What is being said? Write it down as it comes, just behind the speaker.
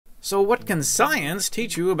So what can science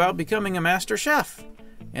teach you about becoming a master chef?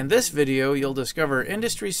 In this video, you'll discover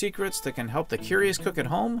industry secrets that can help the curious cook at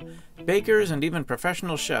home, bakers, and even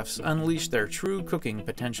professional chefs unleash their true cooking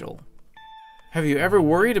potential. Have you ever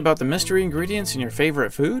worried about the mystery ingredients in your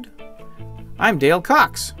favorite food? I'm Dale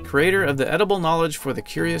Cox, creator of the Edible Knowledge for the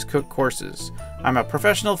Curious Cook courses. I'm a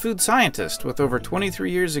professional food scientist with over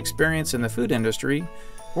 23 years experience in the food industry,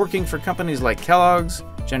 working for companies like Kellogg's,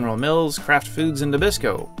 General Mills, Kraft Foods, and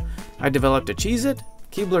Nabisco. I developed a Cheez-It,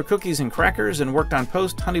 Keebler cookies and crackers, and worked on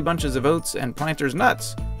Post Honey Bunches of Oats and Planters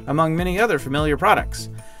nuts, among many other familiar products.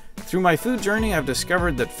 Through my food journey, I've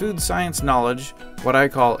discovered that food science knowledge, what I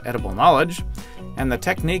call edible knowledge, and the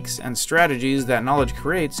techniques and strategies that knowledge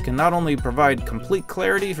creates can not only provide complete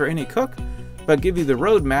clarity for any cook, but give you the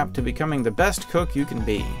roadmap to becoming the best cook you can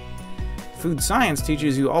be. Food science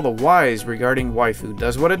teaches you all the whys regarding why food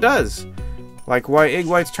does what it does, like why egg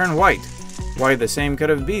whites turn white, why the same cut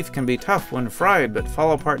of beef can be tough when fried but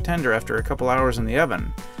fall apart tender after a couple hours in the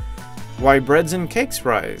oven, why breads and cakes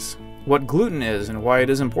rise, what gluten is and why it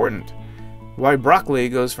is important, why broccoli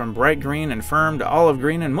goes from bright green and firm to olive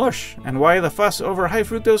green and mush, and why the fuss over high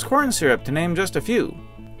fructose corn syrup, to name just a few.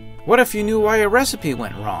 What if you knew why a recipe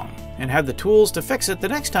went wrong and had the tools to fix it the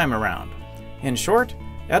next time around? In short,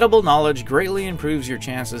 edible knowledge greatly improves your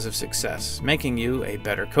chances of success, making you a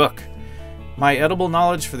better cook. My Edible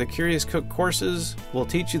Knowledge for the Curious Cook courses will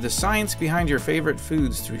teach you the science behind your favorite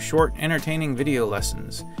foods through short, entertaining video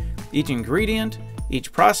lessons. Each ingredient,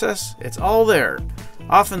 each process, it's all there.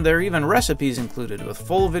 Often there are even recipes included with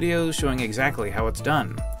full videos showing exactly how it's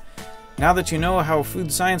done. Now that you know how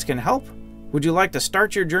food science can help, would you like to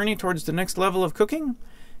start your journey towards the next level of cooking?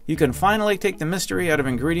 You can finally take the mystery out of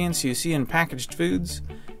ingredients you see in packaged foods,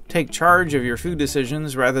 take charge of your food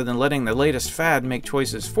decisions rather than letting the latest fad make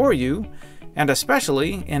choices for you, and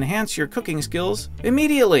especially enhance your cooking skills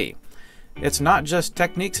immediately. It's not just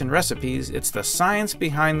techniques and recipes, it's the science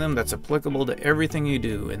behind them that's applicable to everything you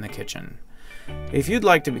do in the kitchen. If you'd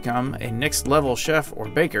like to become a next level chef or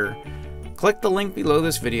baker, click the link below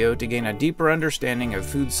this video to gain a deeper understanding of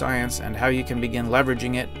food science and how you can begin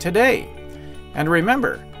leveraging it today. And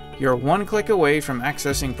remember, you're one click away from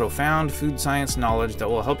accessing profound food science knowledge that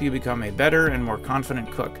will help you become a better and more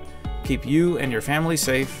confident cook, keep you and your family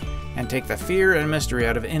safe, and take the fear and mystery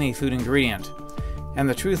out of any food ingredient. And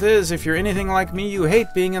the truth is, if you're anything like me, you hate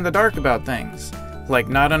being in the dark about things, like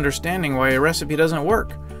not understanding why a recipe doesn't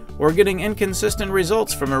work, or getting inconsistent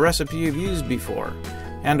results from a recipe you've used before,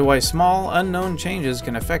 and why small, unknown changes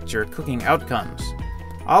can affect your cooking outcomes.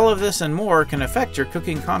 All of this and more can affect your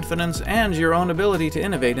cooking confidence and your own ability to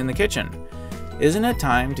innovate in the kitchen. Isn't it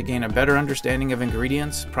time to gain a better understanding of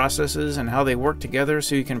ingredients, processes, and how they work together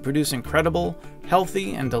so you can produce incredible,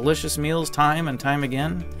 healthy, and delicious meals time and time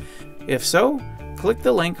again? If so, click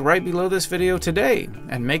the link right below this video today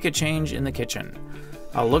and make a change in the kitchen.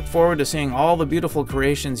 I'll look forward to seeing all the beautiful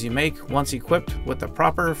creations you make once equipped with the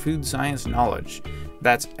proper food science knowledge.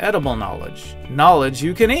 That's edible knowledge. Knowledge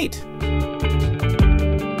you can eat!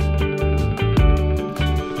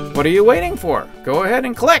 What are you waiting for? Go ahead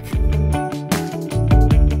and click!